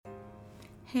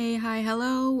Hey, hi,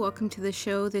 hello. Welcome to the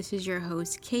show. This is your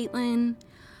host, Caitlin.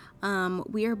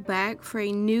 We are back for a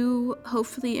new,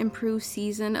 hopefully improved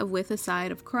season of With a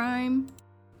Side of Crime.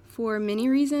 For many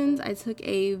reasons, I took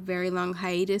a very long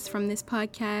hiatus from this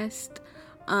podcast,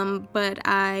 but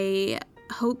I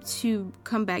hope to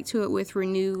come back to it with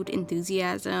renewed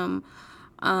enthusiasm,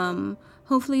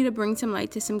 hopefully to bring some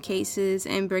light to some cases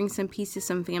and bring some peace to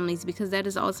some families, because that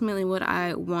is ultimately what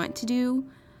I want to do.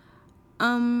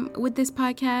 With this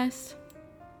podcast,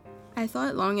 I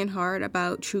thought long and hard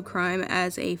about true crime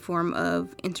as a form of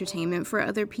entertainment for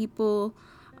other people.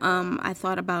 I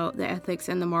thought about the ethics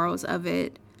and the morals of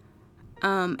it.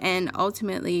 And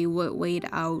ultimately what weighed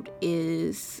out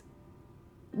is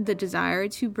the desire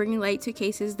to bring light to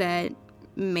cases that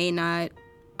may not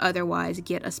otherwise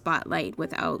get a spotlight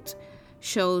without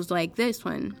shows like this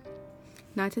one.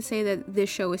 Not to say that this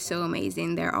show is so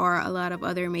amazing. There are a lot of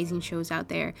other amazing shows out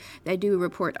there that do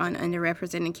report on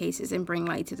underrepresented cases and bring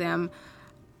light to them,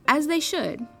 as they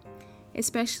should,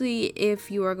 especially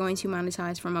if you are going to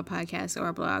monetize from a podcast or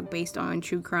a blog based on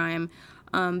true crime,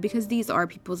 because these are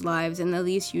people's lives, and the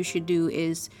least you should do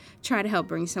is try to help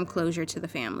bring some closure to the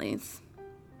families.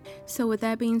 So with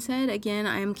that being said, again,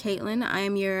 I am Caitlin. I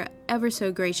am your ever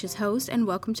so gracious host, and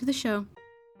welcome to the show.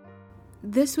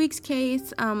 This week's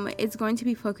case is going to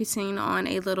be focusing on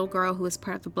a little girl who is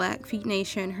part of the Blackfeet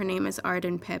Nation. Her name is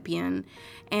Arden Pepion,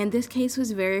 and this case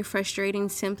was very frustrating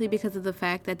simply because of the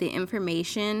fact that the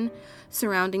information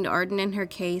surrounding Arden and her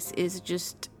case is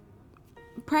just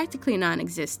practically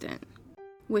non-existent,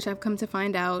 which I've come to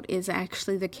find out is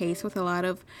actually the case with a lot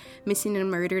of missing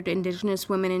and murdered Indigenous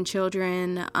women and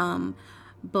children,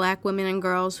 Black women and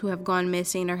girls who have gone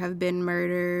missing or have been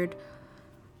murdered.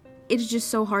 It's just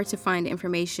so hard to find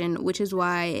information, which is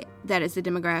why that is the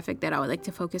demographic that I would like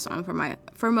to focus on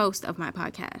for most of my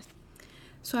podcast.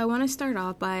 So I want to start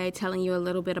off by telling you a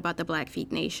little bit about the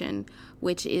Blackfeet Nation,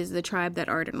 which is the tribe that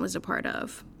Arden was a part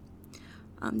of.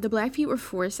 The Blackfeet were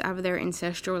forced out of their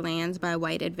ancestral lands by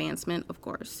white advancement, of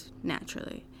course,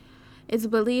 naturally. It's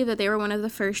believed that they were one of the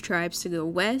first tribes to go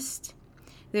west.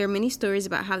 There are many stories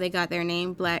about how they got their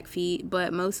name, Blackfeet,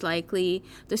 but most likely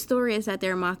the story is that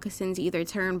their moccasins either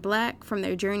turned black from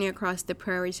their journey across the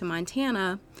prairie to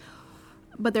Montana,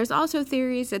 but there's also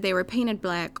theories that they were painted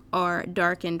black or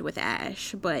darkened with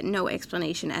ash, but no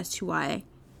explanation as to why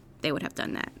they would have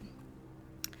done that.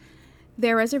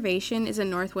 Their reservation is in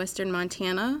northwestern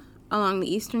Montana, along the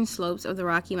eastern slopes of the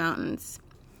Rocky Mountains.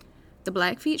 The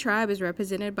Blackfeet tribe is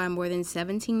represented by more than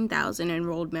 17,000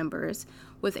 enrolled members,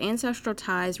 with ancestral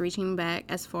ties reaching back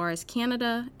as far as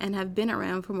Canada and have been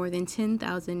around for more than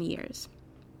 10,000 years.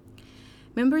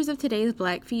 Members of today's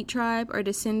Blackfeet tribe are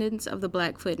descendants of the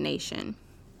Blackfoot Nation.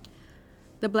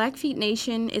 The Blackfeet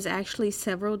Nation is actually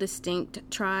several distinct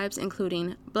tribes,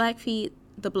 including Blackfeet,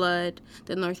 the Blood,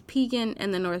 the North Piegan,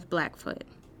 and the North Blackfoot.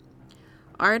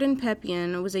 Arden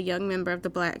Pepion was a young member of the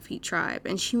Blackfeet tribe,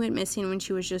 and she went missing when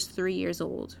she was just 3 years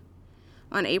old,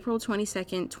 on April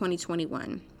 22nd,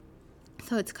 2021.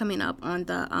 So it's coming up on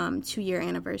the 2-year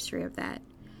anniversary of that.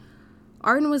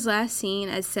 Arden was last seen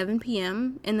at 7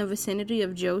 p.m. in the vicinity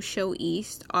of Joe Show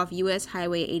East off U.S.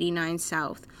 Highway 89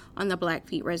 South on the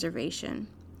Blackfeet Reservation.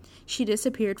 She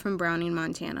disappeared from Browning,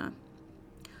 Montana.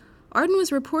 Arden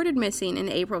was reported missing in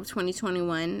April of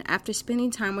 2021 after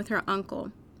spending time with her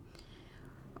uncle.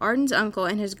 Arden's uncle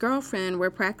and his girlfriend were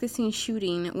practicing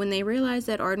shooting when they realized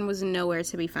that Arden was nowhere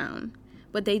to be found,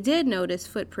 but they did notice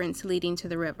footprints leading to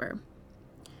the river.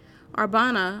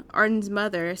 Arbana, Arden's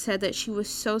mother, said that she was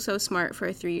so smart for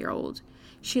a 3-year-old.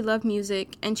 She loved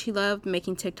music, and she loved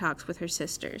making TikToks with her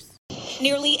sisters.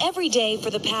 Nearly every day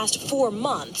for the past 4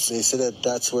 months, they said that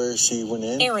that's where she went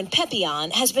in. Aaron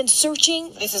Pepion has been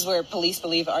searching. This is where police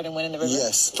believe Arden went in the river?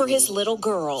 Yes. For his little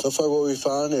girl. So far what we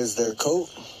found is their coat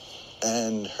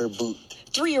and her boot.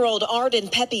 3-year-old Arden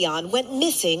Pepion went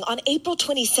missing on April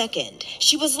 22nd.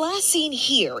 She was last seen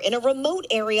here in a remote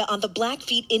area on the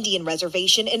Blackfeet Indian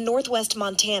Reservation in northwest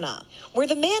Montana, where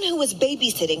the man who was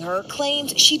babysitting her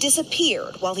claims she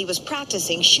disappeared while he was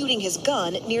practicing shooting his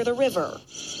gun near the river.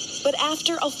 But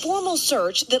after a formal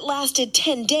search that lasted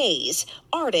 10 days,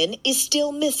 Arden is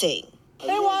still missing.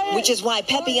 Which is why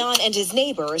Pepion and his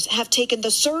neighbors have taken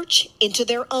the search into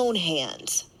their own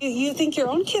hands. You think your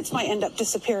own kids might end up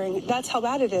disappearing. That's how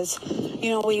bad it is.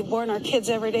 We warn our kids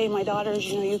every day, my daughters,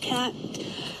 you can't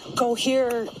go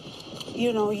here,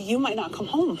 you might not come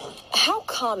home. How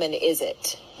common is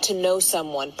it to know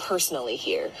someone personally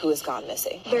here who has gone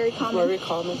missing? Very common. Very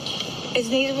common. As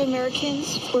Native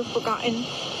Americans, we're forgotten.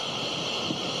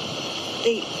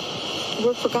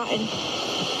 We're forgotten.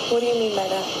 What do you mean by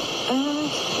that?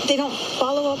 They don't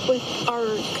follow up with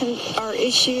our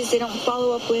issues. They don't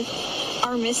follow up with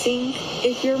our missing.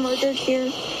 If you're murdered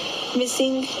here,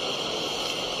 missing,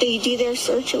 they do their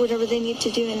search or whatever they need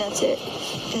to do, and that's it.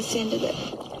 That's the end of it.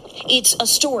 It's a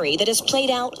story that has played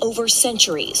out over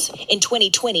centuries. In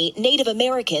 2020, Native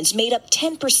Americans made up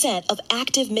 10% of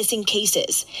active missing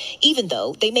cases, even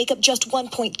though they make up just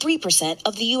 1.3%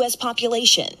 of the U.S.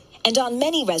 population. And on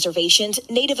many reservations,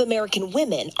 Native American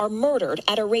women are murdered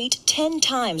at a rate 10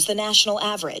 times the national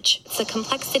average. It's the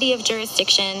complexity of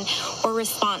jurisdiction or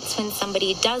response when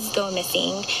somebody does go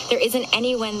missing. There isn't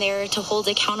anyone there to hold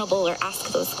accountable or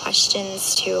ask those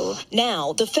questions to.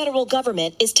 Now, the federal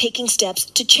government is taking steps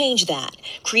to change that,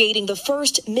 creating the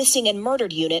first missing and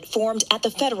murdered unit formed at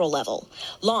the federal level,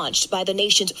 launched by the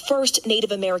nation's first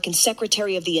Native American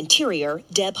Secretary of the Interior,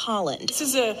 Deb Haaland. This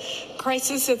is a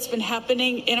crisis that's been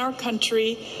happening in our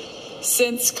country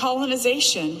since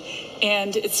colonization,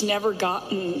 and it's never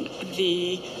gotten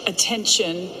the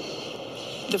attention,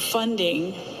 the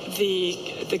funding,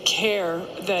 the care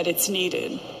that it's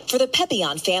needed. For the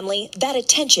Pepion family, that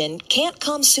attention can't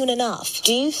come soon enough.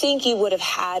 Do you think you would have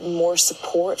had more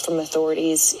support from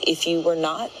authorities if you were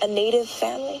not a Native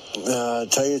family?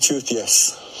 Tell you the truth,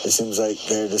 yes. It seems like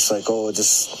they're just like, oh,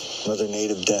 just another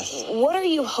Native death. What are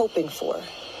you hoping for?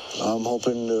 I'm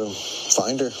hoping to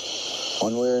find her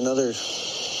one way or another.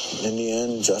 In the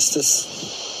end,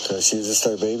 justice, because she was just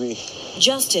our baby.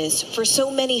 Justice for so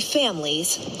many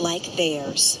families like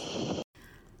theirs.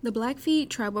 The Blackfeet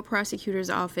Tribal Prosecutor's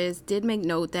Office did make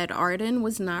note that Arden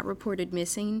was not reported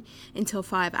missing until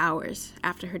 5 hours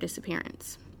after her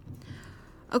disappearance.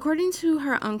 According to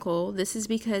her uncle, this is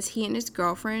because he and his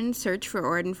girlfriend searched for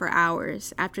Arden for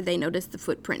hours after they noticed the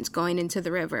footprints going into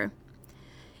the river.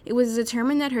 It was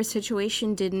determined that her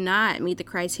situation did not meet the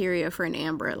criteria for an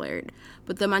Amber Alert,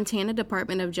 but the Montana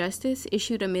Department of Justice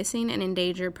issued a missing and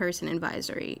endangered person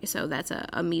advisory, so that's a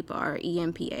MEPA or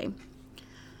EMPA.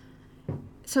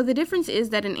 So the difference is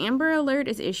that an Amber Alert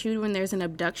is issued when there's an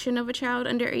abduction of a child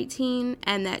under 18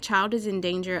 and that child is in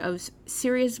danger of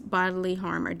serious bodily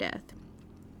harm or death.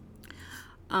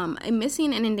 A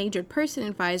missing and endangered person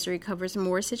advisory covers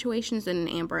more situations than an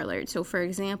Amber Alert. So, for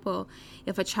example,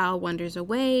 if a child wanders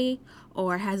away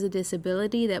or has a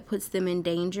disability that puts them in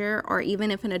danger, or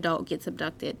even if an adult gets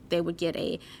abducted, they would get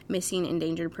a missing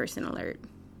endangered person alert.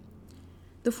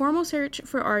 The formal search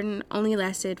for Arden only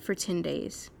lasted for 10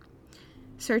 days.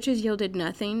 Searches yielded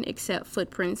nothing except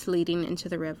footprints leading into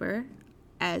the river,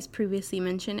 as previously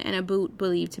mentioned, and a boot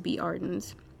believed to be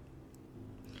Arden's.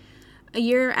 A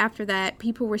year after that,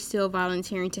 people were still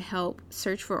volunteering to help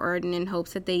search for Arden in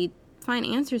hopes that they'd find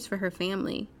answers for her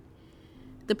family.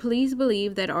 The police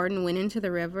believed that Arden went into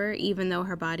the river even though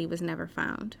her body was never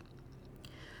found.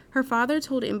 Her father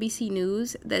told NBC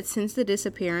News that since the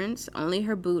disappearance, only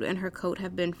her boot and her coat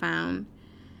have been found,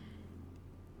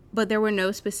 but there were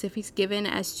no specifics given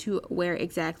as to where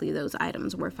exactly those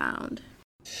items were found.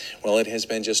 Well, it has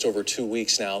been just over 2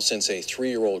 weeks now since a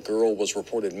 3-year-old girl was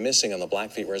reported missing on the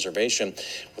Blackfeet Reservation,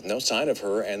 with no sign of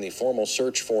her and the formal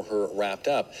search for her wrapped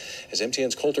up. As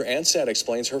MTN's Coulter Anstad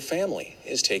explains, her family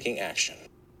is taking action.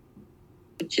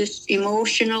 Just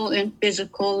emotional and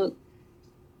physical,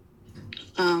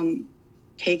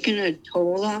 taking a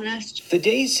toll on us. The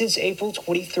days since April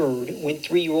 23rd, when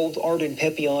 3-year-old Arden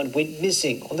Pepion went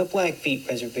missing on the Blackfeet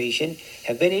Reservation,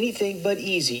 have been anything but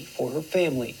easy for her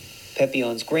family.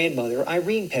 Pepion's grandmother,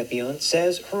 Irene Pepion,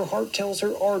 says her heart tells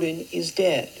her Arden is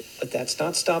dead, but that's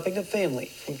not stopping the family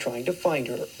from trying to find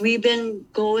her. We've been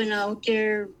going out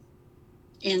there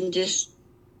and just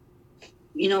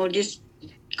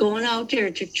going out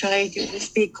there to try to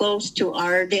just be close to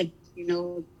Arden,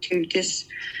 to just...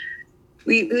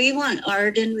 We want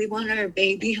Arden, we want our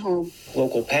baby home.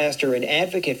 Local pastor and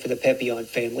advocate for the Pepion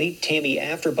family, Tammy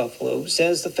Afterbuffalo,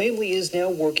 says the family is now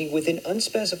working with an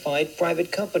unspecified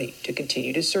private company to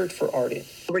continue to search for Arden.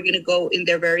 We're going to go in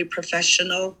there very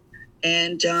professional,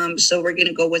 and so we're going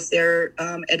to go with their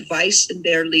advice and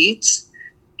their leads.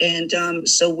 And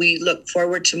so we look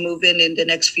forward to moving in the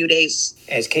next few days.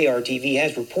 As KRTV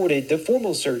has reported, the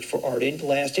formal search for Arden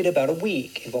lasted about a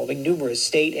week, involving numerous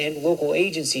state and local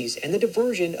agencies and the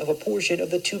diversion of a portion of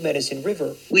the Two Medicine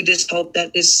River. We just hope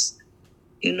that this,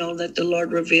 that the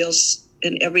Lord reveals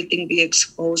and everything be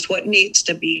exposed, what needs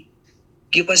to be.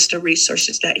 Give us the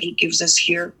resources that He gives us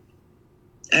here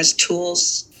as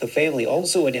tools. The family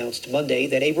also announced Monday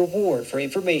that a reward for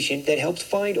information that helps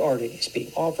find Arden is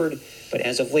being offered, but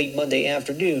as of late Monday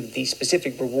afternoon, the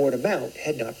specific reward amount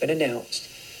had not been announced.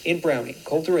 In Browning,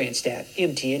 Coulter Anstad,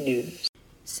 MTN News.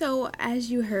 So,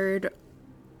 as you heard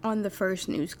on the first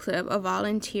news clip, a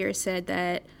volunteer said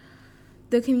that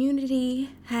The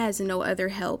community has no other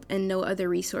help and no other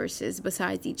resources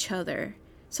besides each other,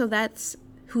 so that's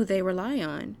who they rely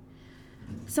on.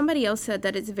 Somebody else said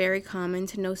that it's very common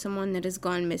to know someone that has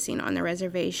gone missing on the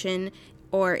reservation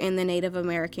or in the Native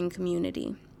American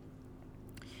community.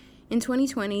 In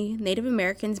 2020, Native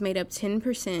Americans made up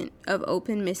 10% of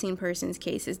open missing persons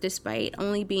cases, despite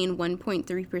only being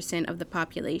 1.3% of the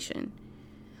population.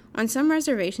 On some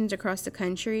reservations across the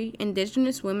country,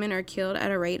 Indigenous women are killed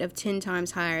at a rate of 10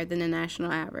 times higher than the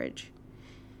national average.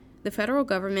 The federal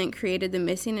government created the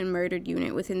Missing and Murdered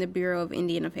Unit within the Bureau of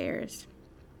Indian Affairs.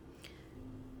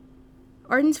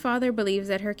 Arden's father believes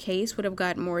that her case would have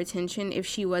gotten more attention if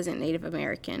she wasn't Native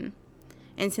American.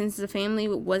 And since the family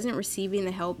wasn't receiving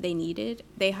the help they needed,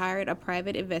 they hired a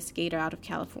private investigator out of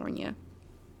California.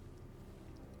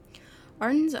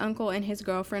 Arden's uncle and his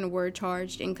girlfriend were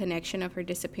charged in connection of her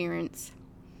disappearance.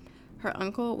 Her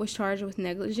uncle was charged with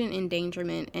negligent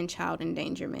endangerment and child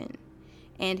endangerment,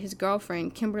 and his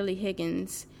girlfriend, Kimberly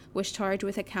Higgins, was charged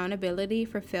with accountability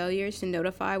for failures to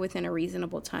notify within a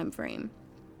reasonable time frame.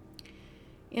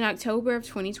 In October of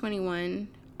 2021,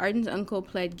 Arden's uncle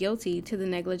pled guilty to the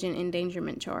negligent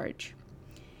endangerment charge.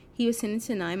 He was sentenced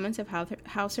to 9 months of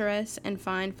house arrest and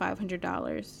fined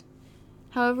 $500.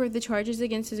 However, the charges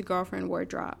against his girlfriend were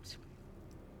dropped.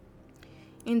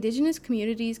 Indigenous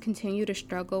communities continue to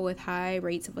struggle with high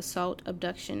rates of assault,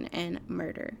 abduction, and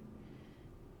murder.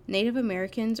 Native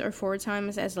Americans are 4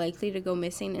 times as likely to go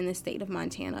missing in the state of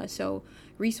Montana, so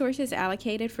resources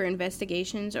allocated for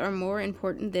investigations are more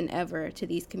important than ever to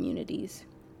these communities.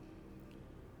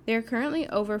 There are currently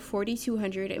over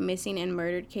 4,200 missing and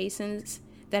murdered cases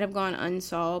that have gone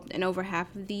unsolved, and over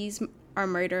half of these are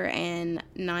murder and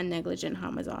non-negligent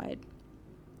homicide.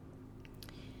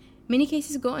 Many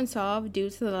cases go unsolved due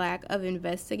to the lack of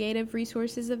investigative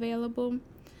resources available.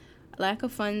 Lack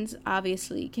of funds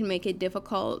obviously can make it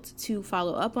difficult to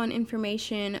follow up on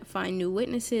information, find new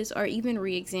witnesses, or even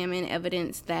re-examine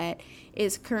evidence that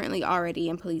is currently already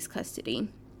in police custody.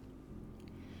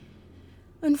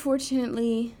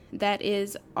 Unfortunately, that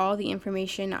is all the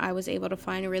information I was able to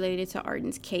find related to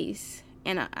Arden's case.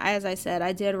 And as I said,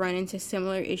 I did run into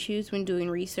similar issues when doing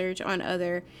research on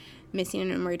other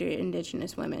missing and murdered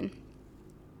Indigenous women.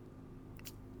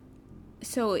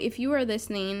 So if you are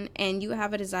listening and you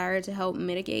have a desire to help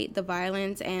mitigate the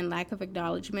violence and lack of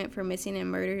acknowledgement for missing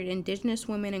and murdered Indigenous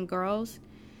women and girls,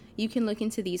 you can look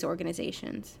into these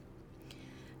organizations: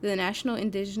 the National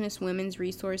Indigenous Women's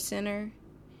Resource Center,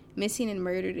 Missing and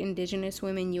Murdered Indigenous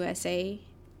Women USA,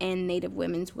 and Native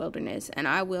Women's Wilderness, and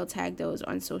I will tag those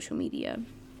on social media.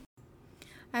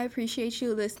 I appreciate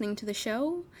you listening to the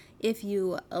show. If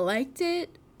you liked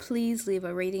it, please leave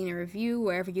a rating and review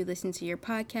wherever you listen to your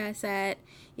podcasts at.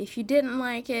 If you didn't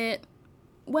like it,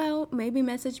 well, maybe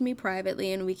message me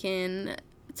privately and we can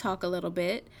talk a little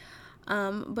bit.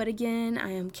 But again,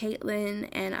 I am Caitlin,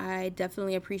 and I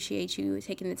definitely appreciate you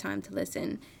taking the time to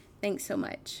listen. Thanks so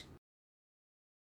much.